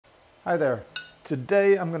Hi there.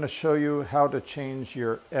 Today I'm going to show you how to change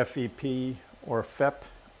your FEP or FEP.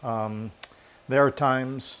 There are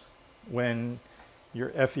times when your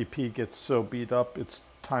FEP gets so beat up it's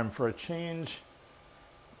time for a change.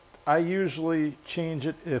 I usually change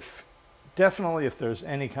it definitely if there's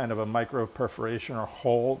any kind of a micro perforation or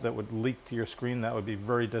hole that would leak to your screen. That would be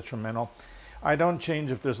very detrimental. I don't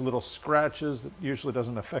change if there's little scratches. That usually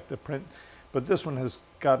doesn't affect the print, but this one has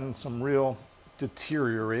gotten some real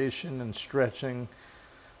deterioration and stretching.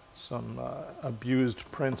 Some abused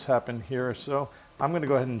prints happen here, so I'm going to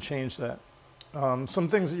go ahead and change that. Some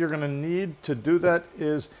things that you're going to need to do that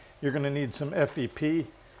is you're going to need some FEP.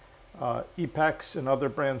 EPAX and other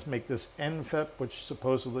brands make this NFEP, which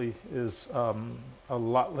supposedly is a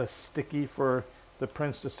lot less sticky for the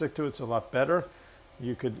prints to stick to. It's a lot better.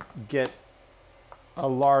 You could get a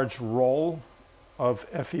large roll of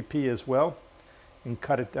FEP as well and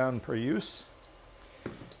cut it down per use.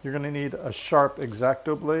 You're going to need a sharp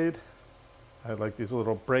X-Acto blade. I like these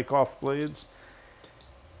little break-off blades.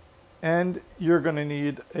 And you're going to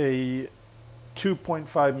need a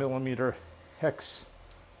 2.5 millimeter hex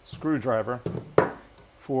screwdriver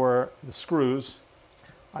for the screws.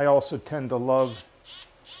 I also tend to love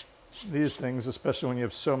these things, especially when you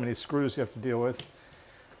have so many screws you have to deal with.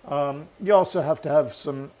 You also have to have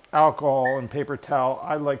some alcohol and paper towel.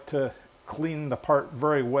 I like to clean the part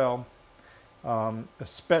very well.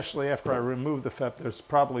 Especially after I remove the FEP, there's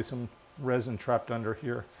probably some resin trapped under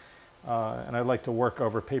here. And I like to work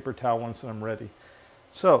over paper towel once I'm ready.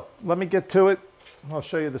 So let me get to it. I'll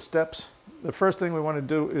show you the steps. The first thing we want to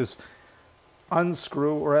do is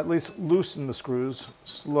unscrew, or at least loosen the screws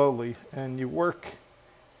slowly. And you work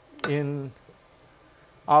in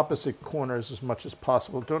opposite corners as much as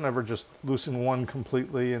possible. Don't ever just loosen one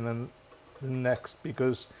completely and then the next,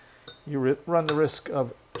 because you run the risk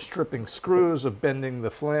of stripping screws, of bending the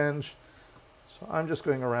flange. So I'm just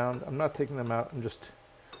going around. I'm not taking them out. I'm just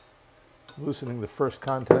loosening the first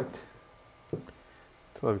contact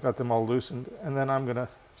until I've got them all loosened. And then I'm going to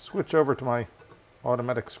switch over to my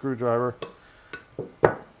automatic screwdriver.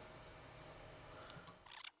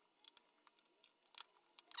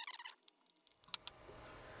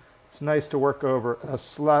 It's nice to work over a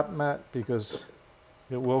slap mat because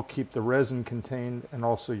it will keep the resin contained, and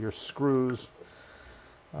also your screws.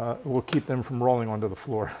 It will keep them from rolling onto the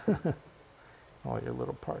floor. All your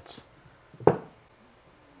little parts.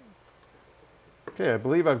 Okay, I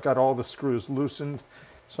believe I've got all the screws loosened,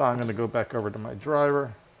 so I'm going to go back over to my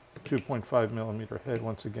driver. 2.5 millimeter head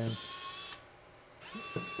once again.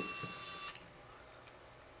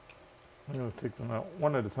 I'm going to take them out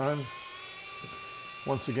one at a time.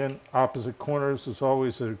 Once again, opposite corners is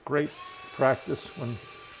always a great practice when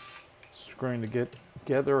screwing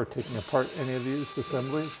together or taking apart any of these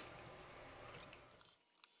assemblies.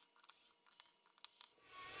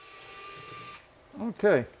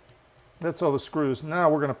 Okay, that's all the screws. Now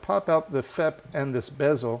we're going to pop out the FEP and this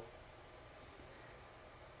bezel,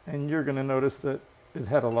 and you're going to notice that it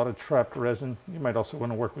had a lot of trapped resin. You might also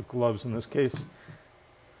want to work with gloves in this case.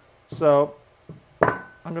 So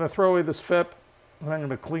I'm going to throw away this FEP, and I'm going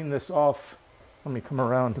to clean this off. Let me come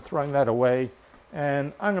around to throwing that away.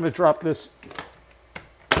 And I'm going to drop this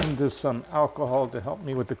into some alcohol to help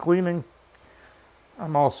me with the cleaning.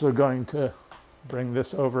 I'm also going to bring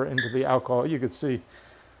this over into the alcohol. You can see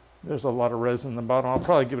there's a lot of resin in the bottom. I'll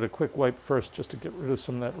probably give it a quick wipe first just to get rid of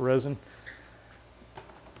some of that resin.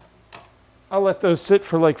 I'll let those sit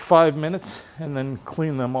for like 5 minutes and then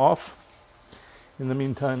clean them off. In the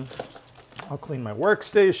meantime, I'll clean my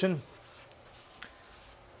workstation.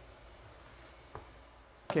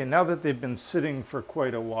 Okay, now that they've been sitting for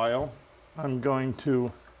quite a while, I'm going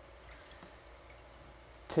to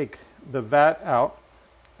take the vat out.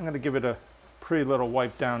 I'm going to give it a pretty little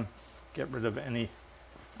wipe down, get rid of any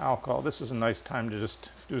alcohol. This is a nice time to just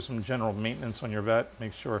do some general maintenance on your vat.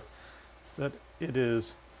 Make sure that it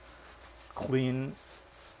is clean,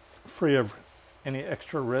 free of any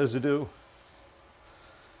extra residue,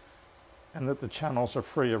 and that the channels are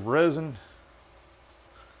free of resin.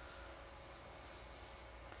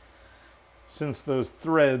 Since those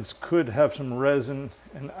threads could have some resin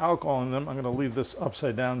and alcohol in them, I'm going to leave this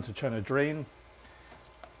upside down to try to drain.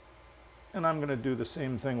 And I'm going to do the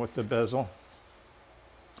same thing with the bezel.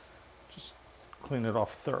 Just clean it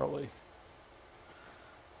off thoroughly.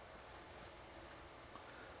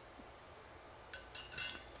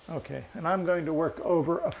 Okay, and I'm going to work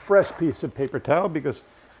over a fresh piece of paper towel because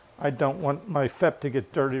I don't want my FEP to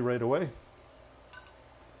get dirty right away.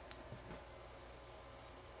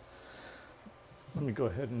 Let me go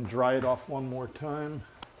ahead and dry it off one more time.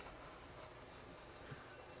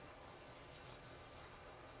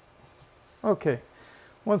 Okay,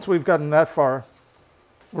 once we've gotten that far,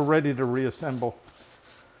 we're ready to reassemble.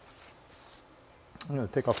 I'm going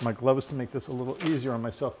to take off my gloves to make this a little easier on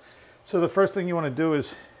myself. So the first thing you want to do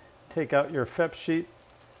is take out your FEP sheet.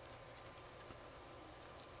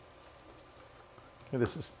 Okay,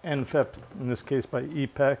 this is NFEP, in this case by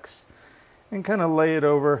EPEX, and kind of lay it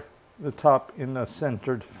over the top in a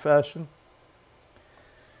centered fashion.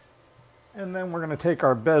 And then we're going to take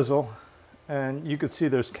our bezel, and you can see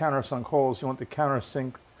there's countersunk holes. You want the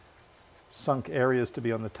countersunk areas to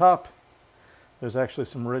be on the top. There's actually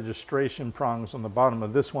some registration prongs on the bottom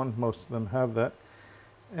of this one. Most of them have that.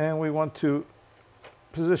 And we want to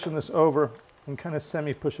position this over and kind of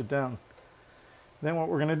semi-push it down. Then what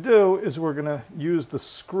we're going to do is we're going to use the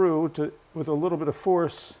screw with a little bit of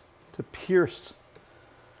force to pierce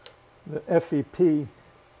the FEP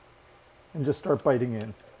and just start biting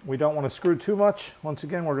in. We don't want to screw too much. Once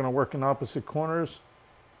again, we're going to work in opposite corners.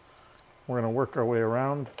 We're going to work our way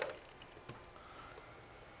around.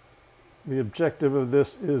 The objective of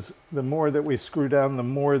this is the more that we screw down, the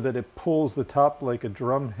more that it pulls the top like a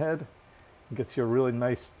drum head. It gets you a really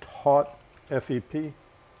nice taut FEP.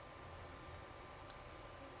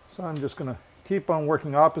 So I'm just going to keep on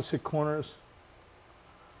working opposite corners.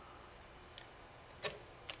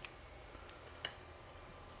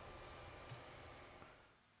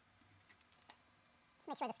 Just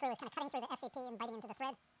make sure the screw is kind of cutting through the FEP and biting into the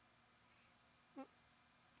thread.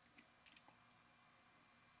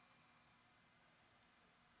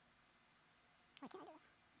 What can I do?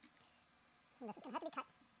 Some of this is going to have to be cut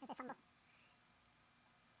as I fumble.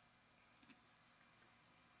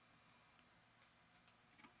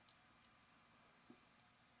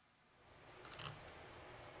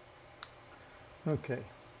 Okay.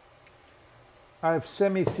 I've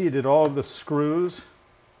semi-seated all of the screws.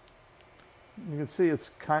 You can see it's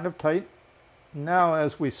kind of tight. Now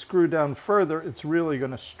as we screw down further, it's really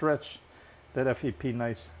going to stretch that FEP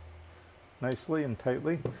nicely and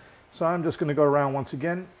tightly. So I'm just going to go around once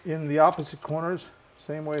again in the opposite corners,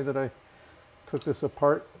 same way that I took this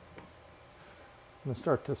apart. I'm going to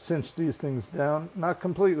start to cinch these things down, not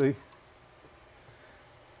completely.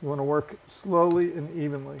 You want to work slowly and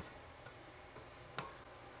evenly.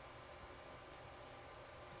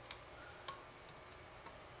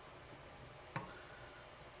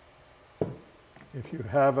 If you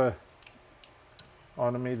have a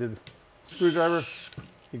automated screwdriver,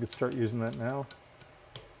 you could start using that now.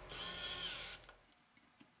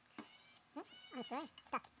 Unscrewing,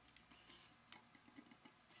 stuck.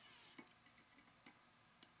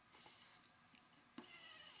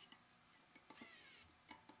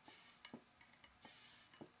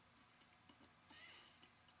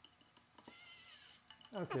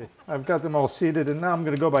 Okay, I've got them all seated, and now I'm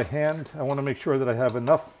going to go by hand. I want to make sure that I have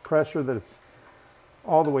enough pressure that it's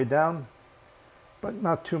all the way down, but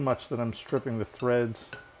not too much that I'm stripping the threads.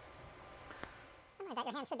 Something like that.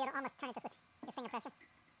 Your hand should be able to almost turn it just with your finger pressure.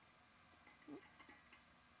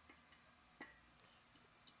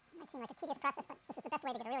 Might seem like a tedious process, but this is the best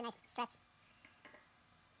way to get a really nice stretch.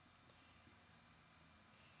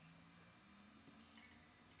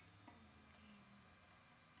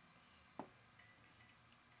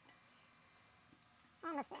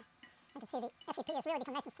 Almost there. You can see the FEP has really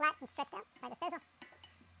become nice and flat and stretched out by this bezel.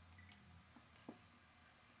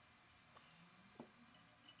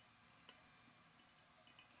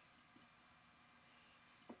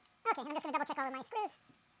 Okay, I'm just going to double check all of my screws.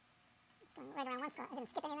 Just going right around once so I didn't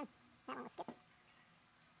skip any of them. That one was skipped.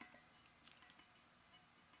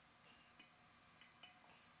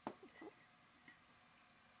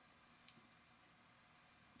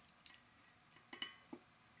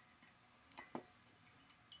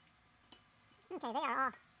 Okay, they are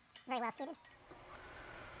all very well seated.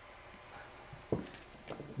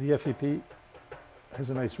 The FEP has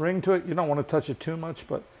a nice ring to it. You don't want to touch it too much,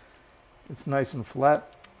 but it's nice and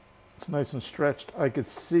flat. It's nice and stretched. I could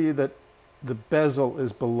see that the bezel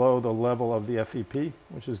is below the level of the FEP,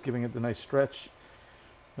 which is giving it the nice stretch.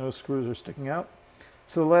 No screws are sticking out.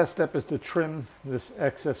 So the last step is to trim this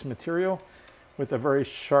excess material with a very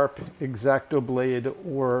sharp X-Acto blade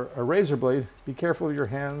or a razor blade. Be careful of your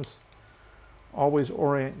hands. Always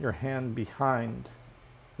orient your hand behind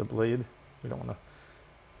the blade. We don't want to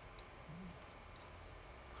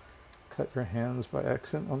cut your hands by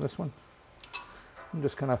accident on this one. I'm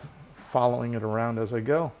just kind of following it around as I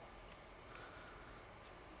go.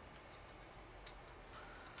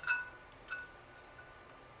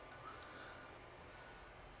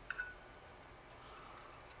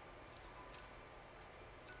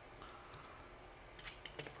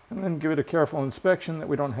 And then give it a careful inspection that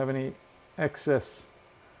we don't have any excess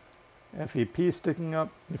FEP sticking up.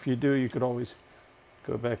 If you do, you could always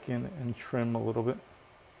go back in and trim a little bit.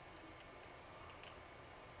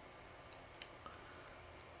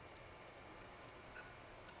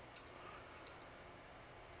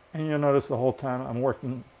 And you'll notice the whole time I'm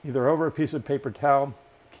working either over a piece of paper towel,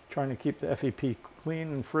 trying to keep the FEP clean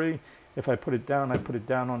and free. If I put it down, I put it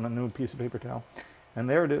down on a new piece of paper towel. And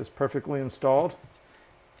there it is, perfectly installed.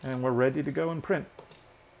 And we're ready to go and print.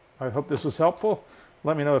 I hope this was helpful.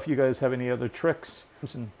 Let me know if you guys have any other tricks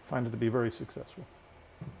and find it to be very successful.